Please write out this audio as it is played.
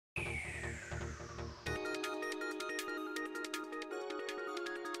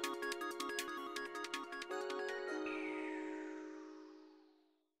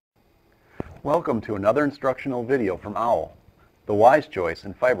Welcome to another instructional video from OWL, the wise choice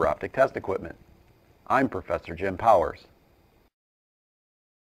in fiber optic test equipment. I'm Professor Jim Powers.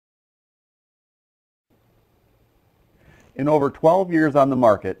 In over 12 years on the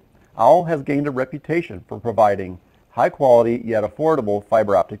market, OWL has gained a reputation for providing high quality yet affordable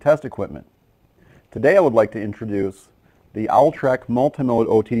fiber optic test equipment. Today I would like to introduce the OWLTrek Multimode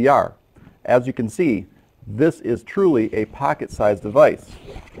OTDR. As you can see, this is truly a pocket-sized device.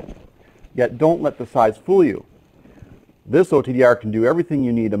 Yet don't let the size fool you. This OTDR can do everything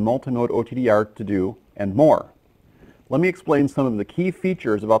you need a multimode OTDR to do and more. Let me explain some of the key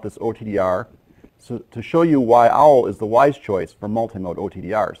features about this OTDR to show you why OWL is the wise choice for multimode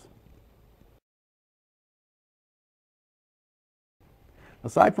OTDRs.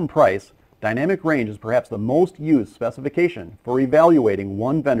 Aside from price, dynamic range is perhaps the most used specification for evaluating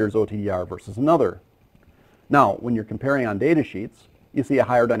one vendor's OTDR versus another. Now, when you're comparing on data sheets, you see a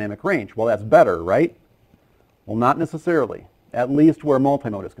higher dynamic range. Well, that's better, right? Well, not necessarily, at least where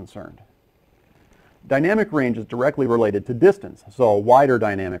multimode is concerned. Dynamic range is directly related to distance, so a wider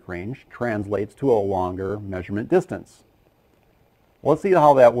dynamic range translates to a longer measurement distance. Well, let's see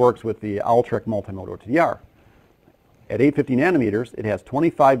how that works with the OWLTrek Multimode OTDR. At 850 nanometers, it has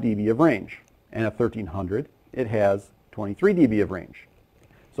 25 dB of range, and at 1300, it has 23 dB of range.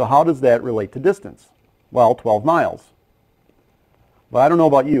 So how does that relate to distance? Well, 12 miles. But I don't know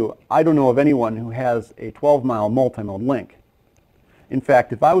about you, I don't know of anyone who has a 12-mile multimode link. In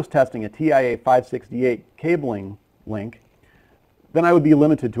fact, if I was testing a TIA 568 cabling link, then I would be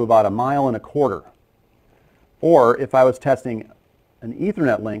limited to about 1.25 miles. Or if I was testing an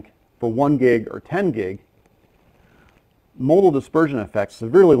Ethernet link for 1 gig or 10 gig, modal dispersion effects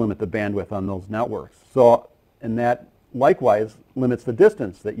severely limit the bandwidth on those networks. And that likewise limits the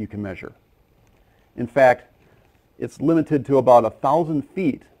distance that you can measure. In fact, it's limited to about 1,000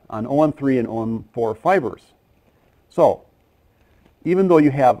 feet on OM3 and OM4 fibers. So, even though you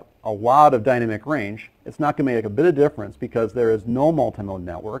have a lot of dynamic range, it's not going to make a bit of difference because there is no multimode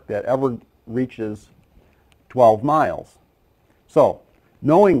network that ever reaches 12 miles. So,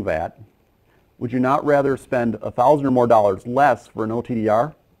 knowing that, would you not rather spend $1,000 or more less for an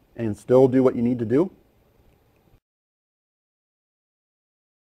OTDR and still do what you need to do?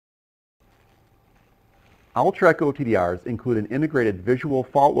 OWLTrek OTDRs include an integrated visual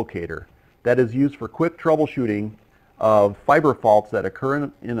fault locator that is used for quick troubleshooting of fiber faults that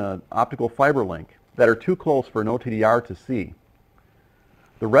occur in an optical fiber link that are too close for an OTDR to see.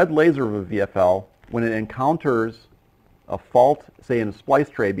 The red laser of a VFL, when it encounters a fault, say in a splice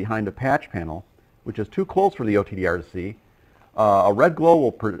tray behind a patch panel, which is too close for the OTDR to see, a red glow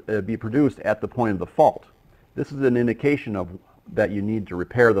will be produced at the point of the fault. This is an indication that you need to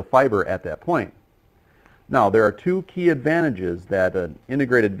repair the fiber at that point. Now, there are two key advantages that an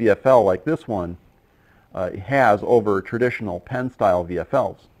integrated VFL like this one has over traditional pen-style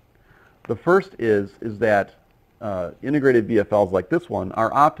VFLs. The first is that integrated VFLs like this one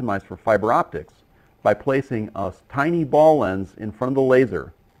are optimized for fiber optics by placing a tiny ball lens in front of the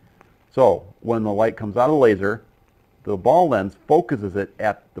laser. So, when the light comes out of the laser, the ball lens focuses it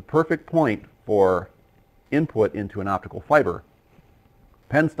at the perfect point for input into an optical fiber.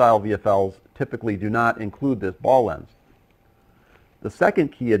 Pen-style VFLs typically do not include this ball lens. The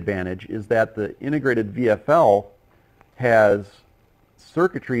second key advantage is that the integrated VFL has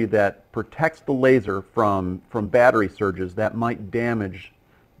circuitry that protects the laser from battery surges that might damage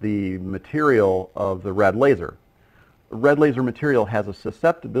the material of the red laser. The red laser material has a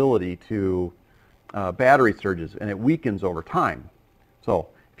susceptibility to battery surges, and it weakens over time. So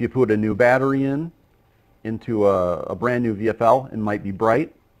if you put a new battery into a brand new VFL, it might be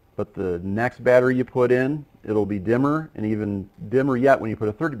bright, but the next battery you put in, it'll be dimmer, and even dimmer yet when you put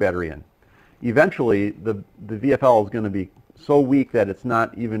a third battery in. Eventually, the VFL is going to be so weak that it's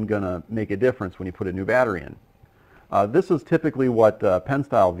not even going to make a difference when you put a new battery in. This is typically what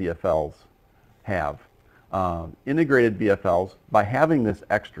pen-style VFLs have. Integrated VFLs, by having this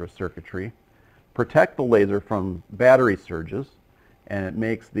extra circuitry, protect the laser from battery surges, and it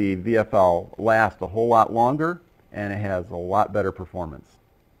makes the VFL last a whole lot longer, and it has a lot better performance.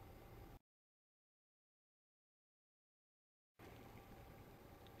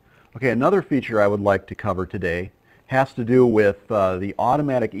 Okay, another feature I would like to cover today has to do with the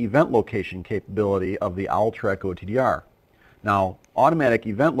automatic event location capability of the OWLTrek OTDR. Now, automatic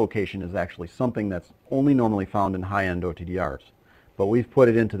event location is actually something that's only normally found in high-end OTDRs, but we've put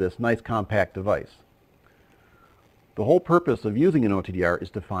it into this nice compact device. The whole purpose of using an OTDR is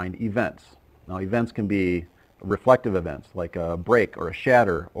to find events. Now, events can be reflective events like a break or a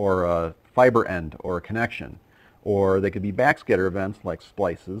shatter or a fiber end or a connection, or they could be backscatter events like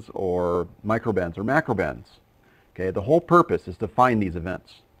splices or microbends or macrobends. Okay, the whole purpose is to find these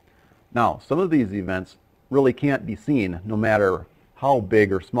events. Now, some of these events really can't be seen no matter how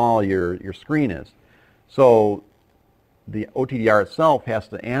big or small your screen is. So the OTDR itself has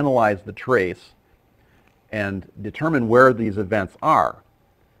to analyze the trace and determine where these events are.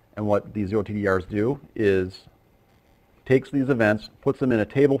 And what these OTDRs do is takes these events, puts them in a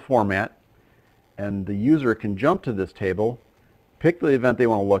table format, and the user can jump to this table, pick the event they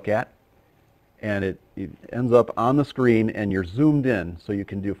want to look at, and it ends up on the screen and you're zoomed in so you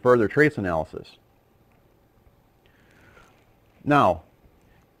can do further trace analysis. Now,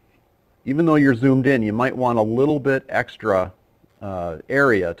 even though you're zoomed in, you might want a little bit extra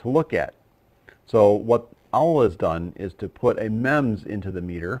area to look at. So what OWL has done is to put a MEMS into the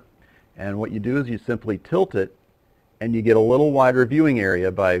meter, and what you do is you simply tilt it and you get a little wider viewing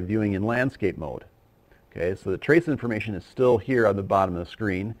area by viewing in landscape mode. Okay, so the trace information is still here on the bottom of the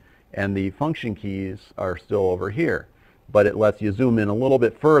screen and the function keys are still over here, but it lets you zoom in a little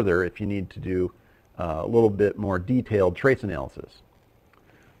bit further if you need to do a little bit more detailed trace analysis.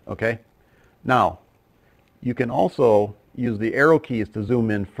 Okay, now you can also use the arrow keys to zoom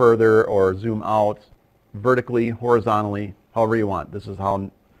in further or zoom out vertically, horizontally, however you want. This is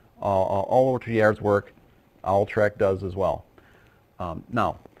how all OTDRs work. OWLTrek does as well.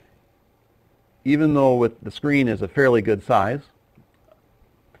 Now, even though the screen is a fairly good size,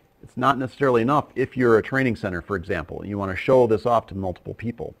 it's not necessarily enough if you're a training center, for example, and you want to show this off to multiple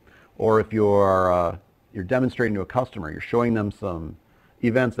people, or if you're demonstrating to a customer, you're showing them some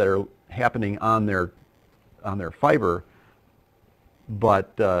events that are happening on their fiber,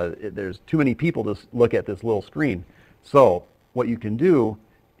 but there's too many people to look at this little screen. So what you can do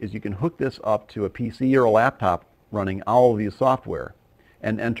is you can hook this up to a PC or a laptop running OWLView software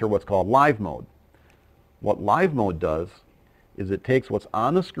and enter what's called live mode. What live mode does is it takes what's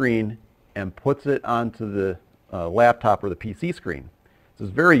on the screen and puts it onto the laptop or the PC screen. This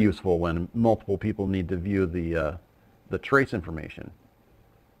is very useful when multiple people need to view the trace information.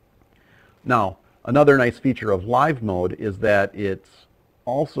 Now, another nice feature of live mode is that it's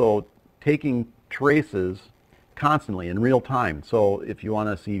also taking traces constantly in real time. So if you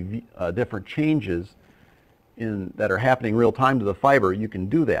want to see different changes that are happening real time to the fiber, you can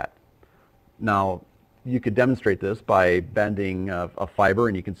do that. Now, you could demonstrate this by bending a fiber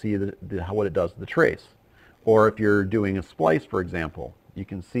and you can see what it does to the trace. Or if you're doing a splice, for example, you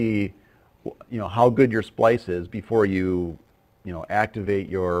can see how good your splice is before you activate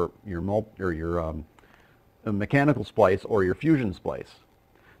your mechanical splice or your fusion splice,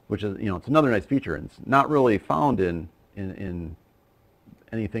 which is it's another nice feature, and it's not really found in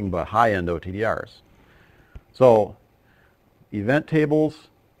anything but high-end OTDRs. So event tables,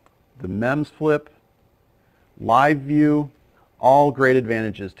 the MEMS flip, live view, all great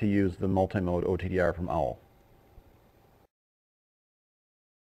advantages to use the multimode OTDR from OWL.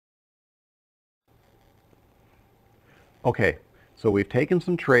 Okay, so we've taken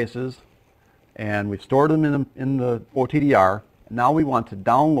some traces and we've stored them in the OTDR. Now we want to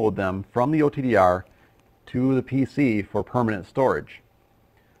download them from the OTDR to the PC for permanent storage.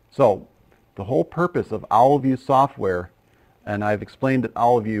 So the whole purpose of OWLView software, and I've explained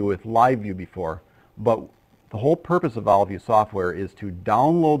OWLView with LiveView before, but the whole purpose of OWLView software is to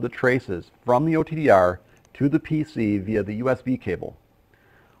download the traces from the OTDR to the PC via the USB cable.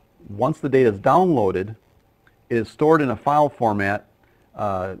 Once the data is downloaded, it is stored in a file format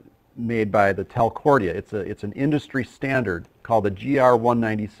made by the Telcordia. It's an industry standard called the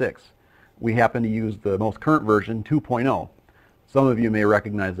GR196. We happen to use the most current version, 2.0. Some of you may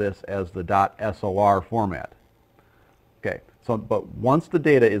recognize this as the .SOR format. Okay, but once the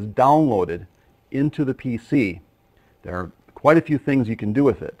data is downloaded into the PC, there are quite a few things you can do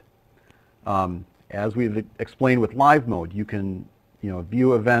with it. As we've explained with live mode, you can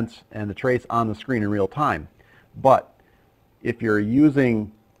view events and the trace on the screen in real time. But if you're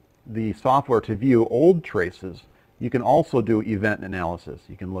using the software to view old traces, you can also do event analysis.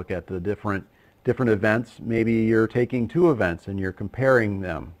 You can look at the different events. Maybe you're taking two events and you're comparing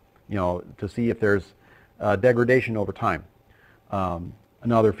them, to see if there's degradation over time.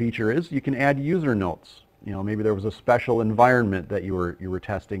 Another feature is you can add user notes. Maybe there was a special environment that you were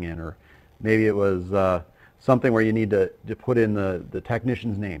testing in, or maybe it was something where you need to put in the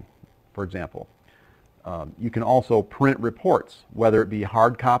technician's name, for example. You can also print reports, whether it be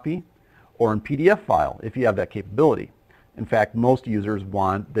hard copy or in PDF file, if you have that capability. In fact, most users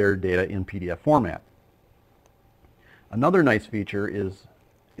want their data in PDF format. Another nice feature is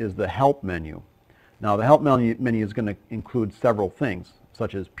the help menu. Now, the help menu is going to include several things,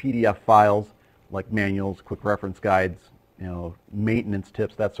 such as PDF files, like manuals, quick reference guides, maintenance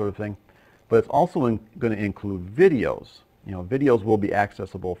tips, that sort of thing. But it's also going to include videos. Videos will be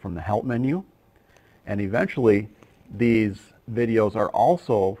accessible from the help menu, and eventually these videos are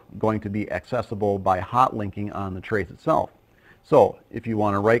also going to be accessible by hot linking on the trace itself. So if you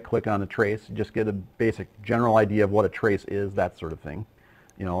want to right click on the trace, just get a basic general idea of what a trace is, that sort of thing.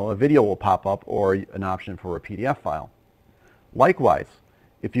 A video will pop up, or an option for a PDF file. Likewise,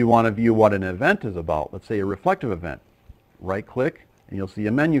 if you want to view what an event is about, let's say a reflective event, right click and you'll see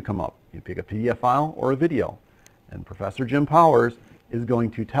a menu come up. You pick a PDF file or a video, and Professor Jim Powers is going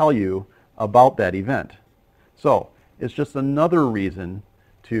to tell you about that event. So it's just another reason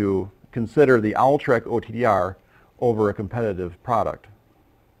to consider the OWLTrek OTDR over a competitive product.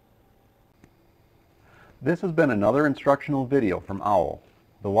 This has been another instructional video from OWL,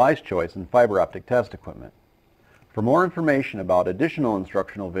 the wise choice in fiber optic test equipment. For more information about additional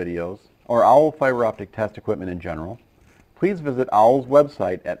instructional videos or OWL fiber optic test equipment in general, please visit OWL's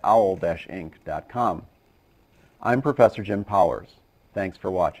website at owl-inc.com. I'm Professor Jim Powers. Thanks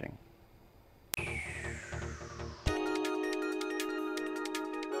for watching.